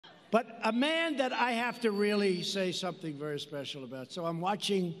But a man that I have to really say something very special about. So I'm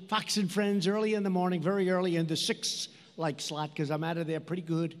watching Fox and Friends early in the morning, very early in the 6 slot, because I'm out of there pretty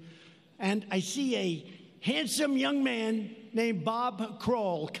good. And I see a handsome young man named Bob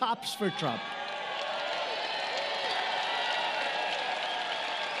Kroll, Cops for Trump.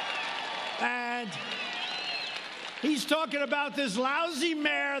 And he's talking about this lousy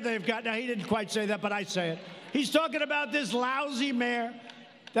mayor they've got. Now, he didn't quite say that, but I say it. He's talking about this lousy mayor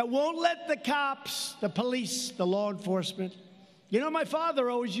that won't let the cops, the police, the law enforcement. You know, my father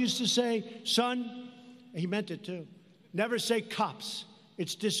always used to say, son, he meant it too, never say cops.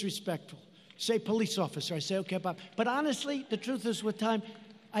 It's disrespectful. Say police officer. I say, okay, Bob. But honestly, the truth is, with time,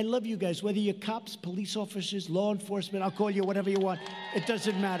 I love you guys. Whether you're cops, police officers, law enforcement, I'll call you whatever you want. It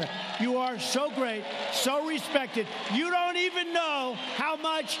doesn't matter. You are so great, so respected. You don't even know how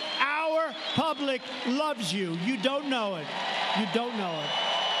much our public loves you. You don't know it. You don't know it.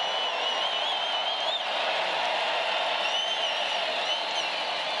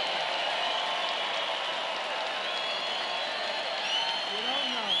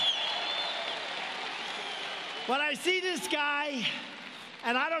 But I see this guy,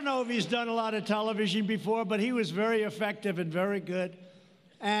 and I don't know if he's done a lot of television before, but he was very effective and very good.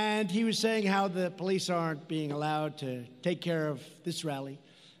 And he was saying how the police aren't being allowed to take care of this rally.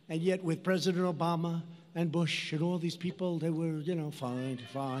 And yet with President Obama and Bush and all these people, they were, you know, fine.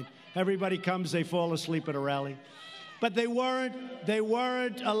 Everybody comes, they fall asleep at a rally. But they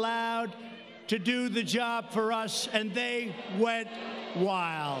weren't allowed to do the job for us, and they went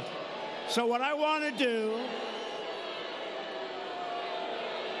wild. So what I want to do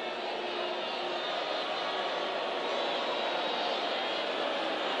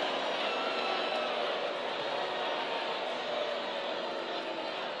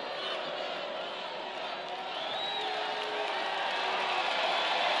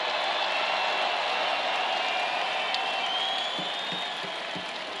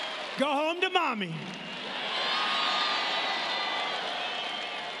go home to mommy.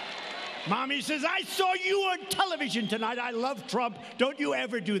 Mommy says, I saw you on television tonight. I love Trump. Don't you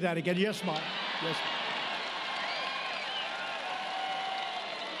ever do that again. Yes, Mom. Yes, Mom.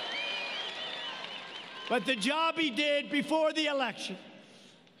 But the job he did before the election,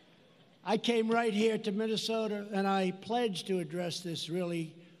 I came right here to Minnesota, and I pledged to address this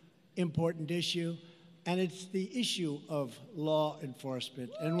really important issue. And it's the issue of law enforcement.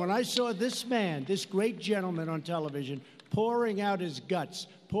 And when I saw this man, this great gentleman on television, pouring out his guts,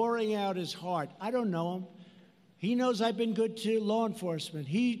 pouring out his heart, I don't know him. He knows I've been good to law enforcement.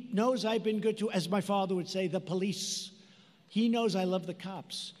 He knows I've been good to, as my father would say, the police. He knows I love the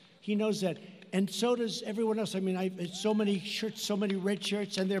cops. He knows that. And so does everyone else. I mean, so many shirts, so many red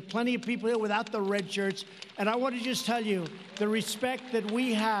shirts, and there are plenty of people here without the red shirts. And I want to just tell you, the respect that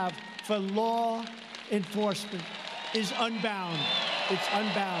we have for law enforcement is unbound. It's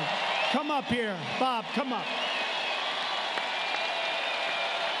unbound. Come up here, Bob, come up.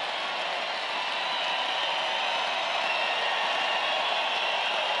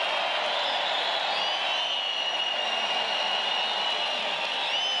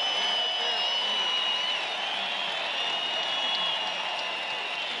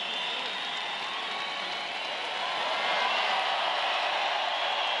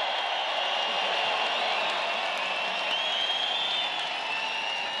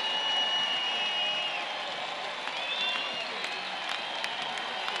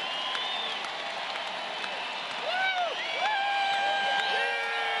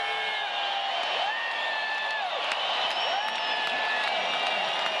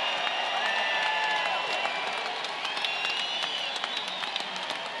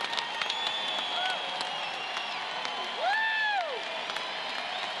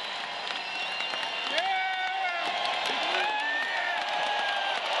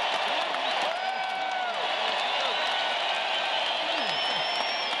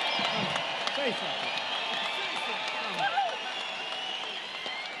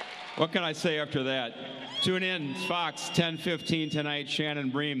 What can I say after that? Tune in, Fox, 10:15 tonight.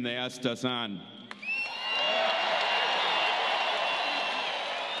 Shannon Bream, they asked us on.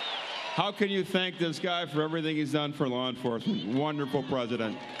 How can you thank this guy for everything he's done for law enforcement? Wonderful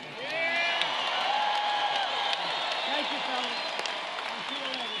president. Thank you, fellas. I'll see you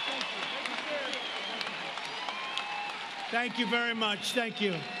later. Thank you. Thank you very much. Thank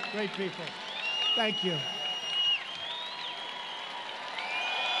you. Great people. Thank you.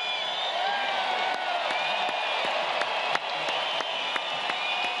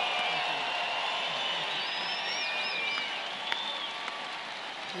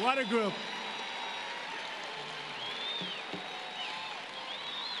 What a group.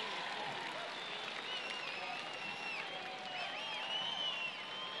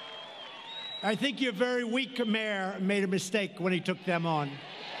 I think your very weak mayor made a mistake when he took them on.